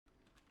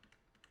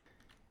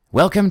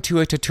Welcome to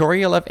a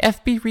tutorial of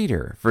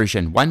FBReader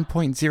version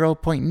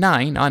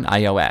 1.0.9 on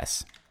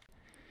iOS.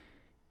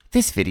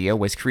 This video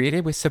was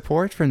created with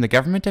support from the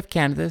Government of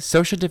Canada's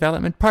Social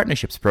Development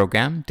Partnerships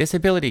Program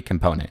Disability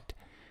Component.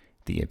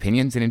 The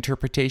opinions and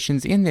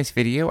interpretations in this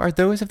video are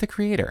those of the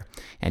creator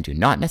and do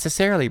not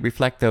necessarily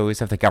reflect those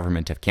of the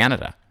Government of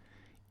Canada.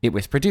 It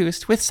was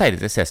produced with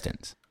sighted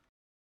assistance.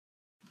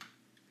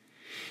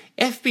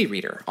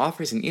 FBReader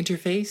offers an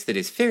interface that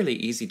is fairly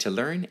easy to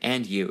learn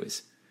and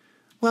use.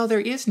 While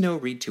there is no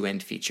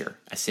read-to-end feature,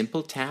 a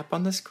simple tap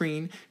on the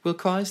screen will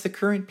cause the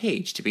current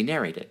page to be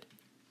narrated.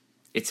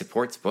 It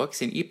supports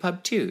books in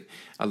EPUB 2,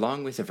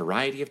 along with a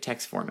variety of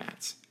text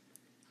formats.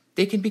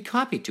 They can be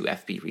copied to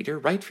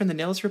FBReader right from the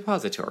NNELS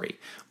repository,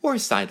 or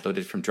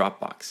sideloaded from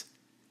Dropbox.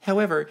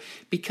 However,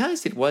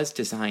 because it was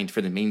designed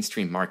for the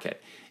mainstream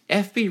market,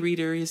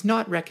 FBReader is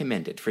not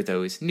recommended for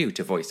those new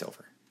to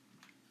VoiceOver.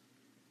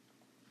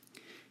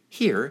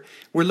 Here,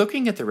 we're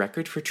looking at the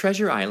record for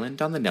Treasure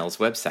Island on the NNELS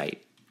website.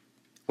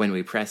 When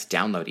we press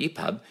Download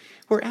EPUB,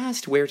 we're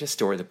asked where to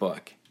store the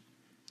book.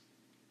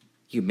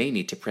 You may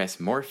need to press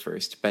More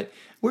first, but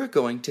we're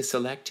going to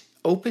select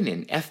Open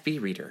in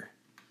FBReader.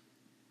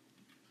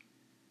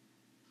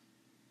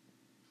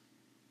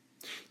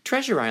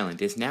 Treasure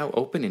Island is now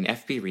open in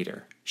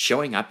FBReader,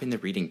 showing up in the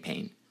reading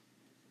pane.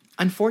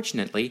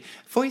 Unfortunately,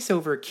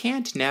 VoiceOver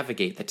can't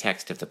navigate the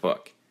text of the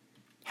book.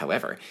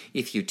 However,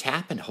 if you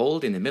tap and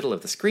hold in the middle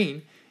of the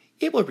screen,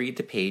 it will read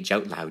the page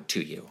out loud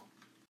to you.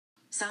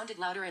 Sounded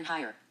louder and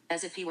higher,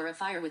 as if he were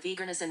afire with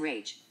eagerness and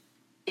rage.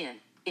 In,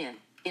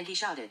 he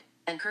shouted,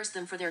 and cursed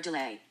them for their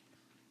delay.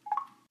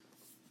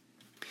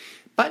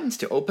 Buttons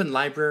to open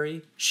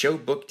library, show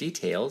book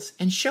details,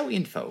 and show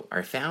info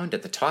are found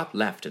at the top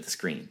left of the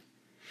screen.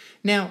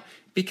 Now,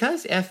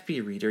 because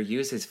FBReader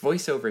uses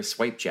VoiceOver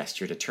swipe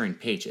gesture to turn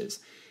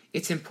pages,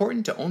 it's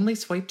important to only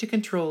swipe to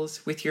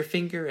controls with your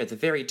finger at the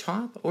very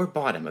top or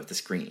bottom of the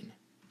screen.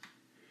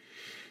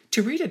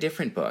 To read a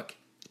different book,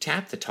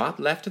 tap the top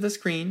left of the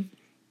screen,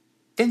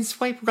 then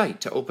swipe right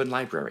to open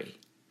library.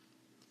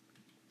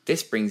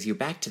 This brings you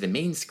back to the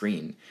main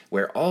screen,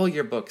 where all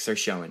your books are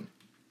shown.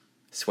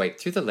 Swipe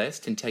through the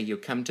list until you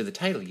come to the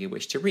title you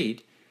wish to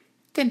read,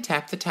 then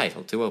tap the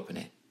title to open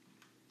it.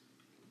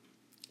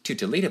 To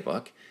delete a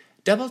book,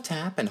 double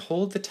tap and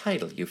hold the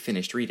title you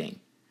finished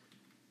reading.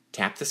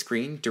 Tap the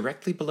screen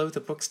directly below the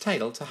book's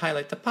title to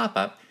highlight the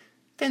pop-up,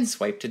 then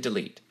swipe to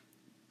delete.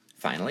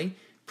 Finally,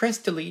 press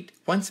delete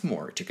once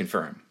more to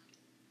confirm.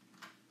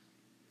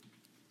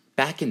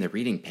 Back in the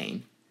reading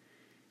pane,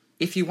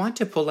 if you want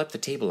to pull up the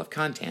table of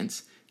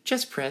contents,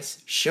 just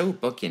press Show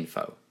Book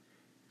Info.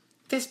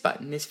 This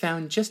button is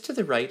found just to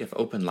the right of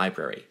Open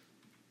Library.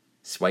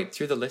 Swipe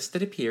through the list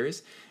that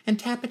appears and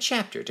tap a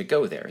chapter to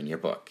go there in your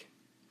book.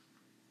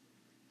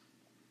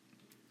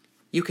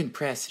 You can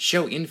press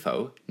Show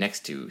Info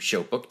next to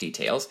Show Book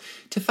Details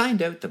to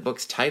find out the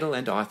book's title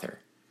and author.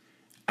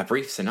 A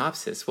brief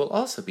synopsis will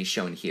also be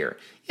shown here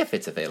if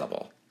it's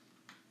available.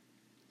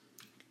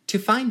 To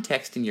find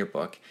text in your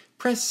book,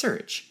 press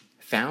Search,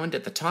 found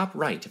at the top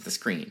right of the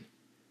screen.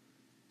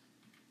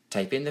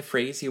 Type in the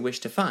phrase you wish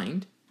to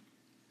find,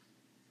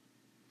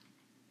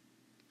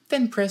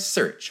 then press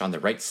Search on the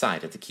right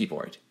side of the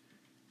keyboard.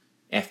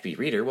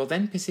 FBReader will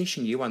then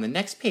position you on the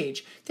next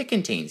page that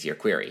contains your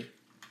query.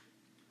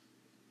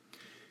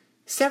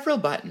 Several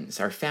buttons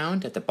are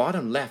found at the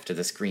bottom left of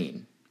the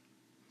screen,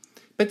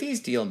 but these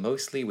deal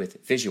mostly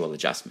with visual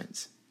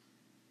adjustments.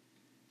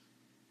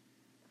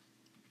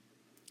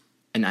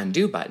 An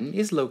Undo button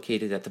is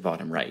located at the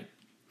bottom right.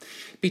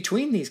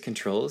 Between these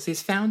controls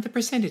is found the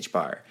percentage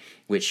bar,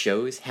 which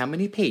shows how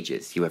many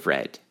pages you have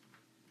read.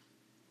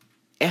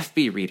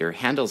 FBReader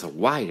handles a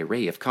wide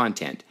array of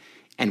content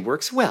and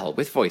works well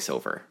with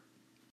VoiceOver.